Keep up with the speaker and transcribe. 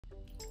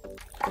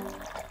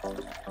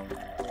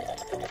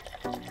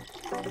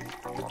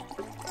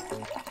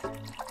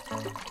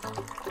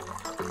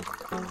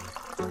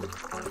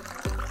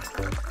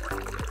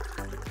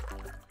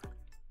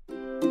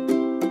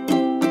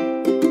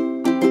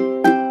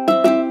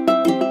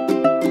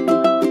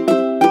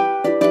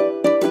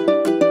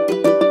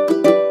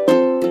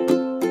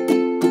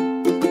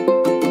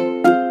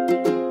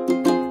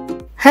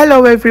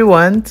Hello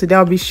everyone, today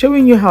I'll be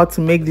showing you how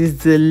to make this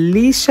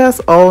delicious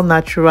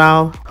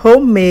all-natural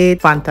homemade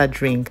Fanta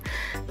drink.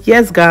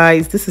 Yes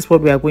guys, this is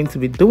what we are going to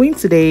be doing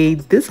today.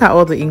 These are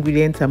all the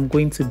ingredients I'm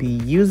going to be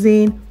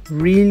using.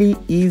 Really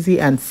easy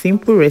and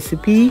simple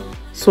recipe.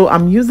 So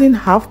I'm using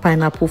half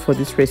pineapple for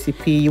this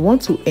recipe. You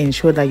want to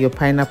ensure that your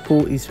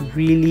pineapple is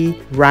really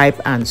ripe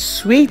and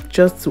sweet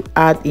just to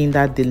add in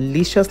that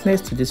deliciousness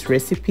to this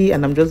recipe.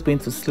 And I'm just going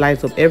to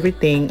slice up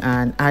everything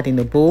and add in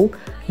a bowl.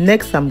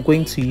 Next, I'm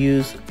going to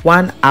use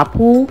 1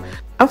 apple.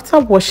 After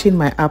washing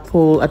my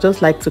apple, I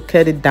just like to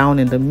cut it down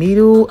in the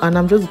middle, and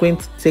I'm just going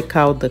to take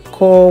out the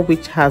core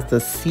which has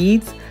the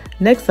seeds.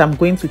 Next, I'm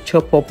going to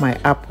chop up my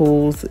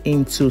apples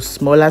into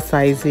smaller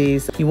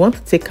sizes. You want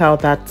to take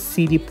out that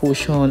seedy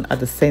portion at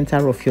the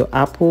center of your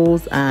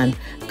apples. And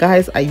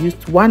guys, I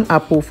used 1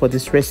 apple for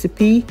this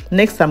recipe.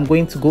 Next, I'm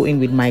going to go in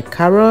with my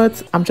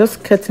carrots. I'm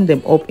just cutting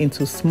them up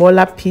into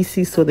smaller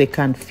pieces so they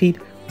can fit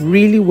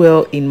really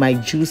well in my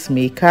juice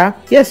maker.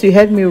 Yes, you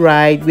heard me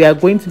right, we are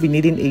going to be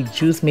needing a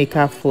juice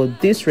maker for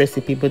this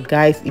recipe. But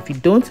guys, if you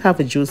don't have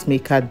a juice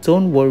maker,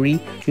 don't worry,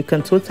 you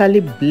can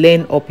totally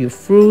blend up your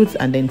fruits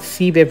and then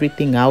sieve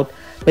everything out.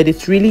 But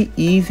it's really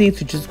easy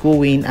to just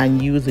go in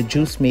and use a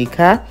juice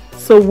maker.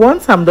 So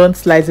once I'm done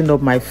slicing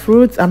up my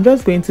fruits, I'm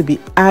just going to be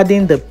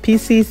adding the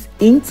pieces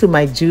into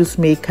my juice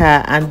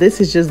maker, and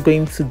this is just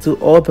going to do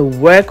all the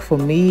work for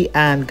me.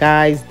 And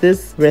guys,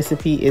 this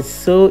recipe is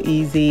so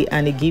easy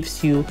and it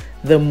gives you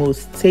the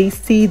most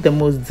tasty, the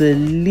most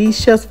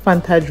delicious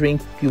Fanta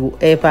drink you will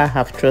ever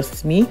have.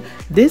 Trust me,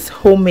 this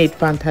homemade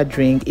Fanta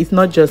drink is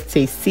not just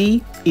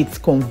tasty, it's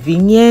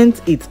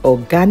convenient, it's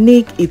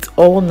organic, it's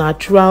all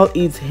natural,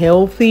 it's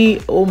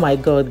healthy. Oh my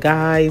god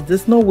guys,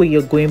 there's no way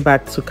you're going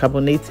back to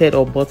carbonated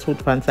or bottled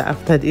Fanta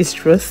after this,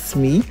 trust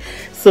me.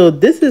 So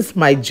this is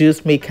my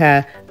juice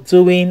maker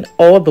doing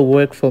all the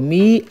work for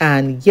me.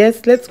 And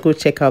yes, let's go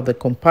check out the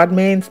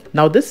compartments.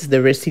 Now this is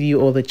the residue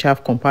or the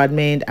chaff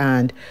compartment,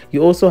 and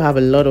you also have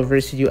a lot of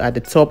residue at the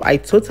top. I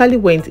totally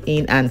went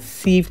in and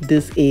sieved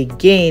this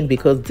again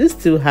because this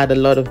still had a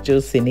lot of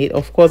juice in it.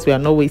 Of course, we are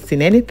not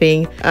wasting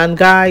anything. And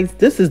guys,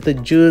 this is the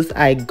juice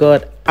I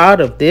got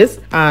out of this,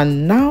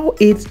 and now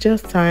it's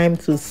just time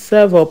to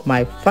serve up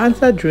my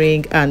Fanta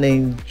drink and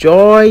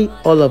enjoy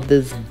all of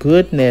this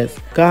goodness.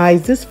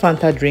 Guys, this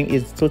Fanta drink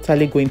is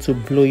totally going to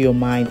blow your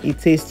mind. It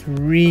tastes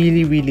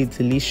really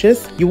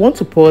delicious. You want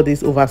to pour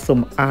this over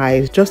some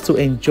ice just to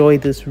enjoy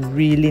this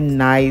really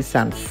nice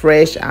and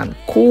fresh and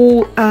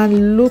cool.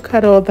 And look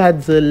at all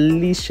that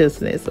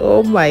deliciousness.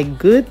 Oh my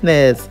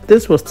goodness,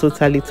 this was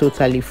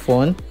totally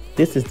fun.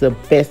 This is the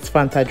best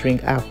Fanta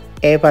drink I've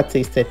ever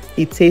tasted.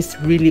 It tastes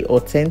really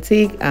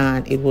authentic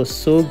and it was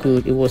so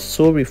good. It was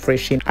so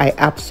refreshing. I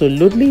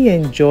absolutely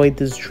enjoyed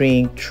this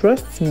drink.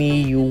 Trust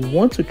me, you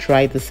want to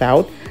try this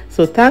out.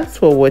 So thanks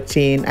for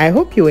watching. I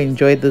hope you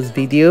enjoyed this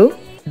video.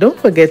 Don't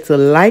forget to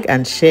like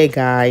and share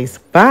guys.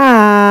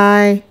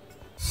 Bye.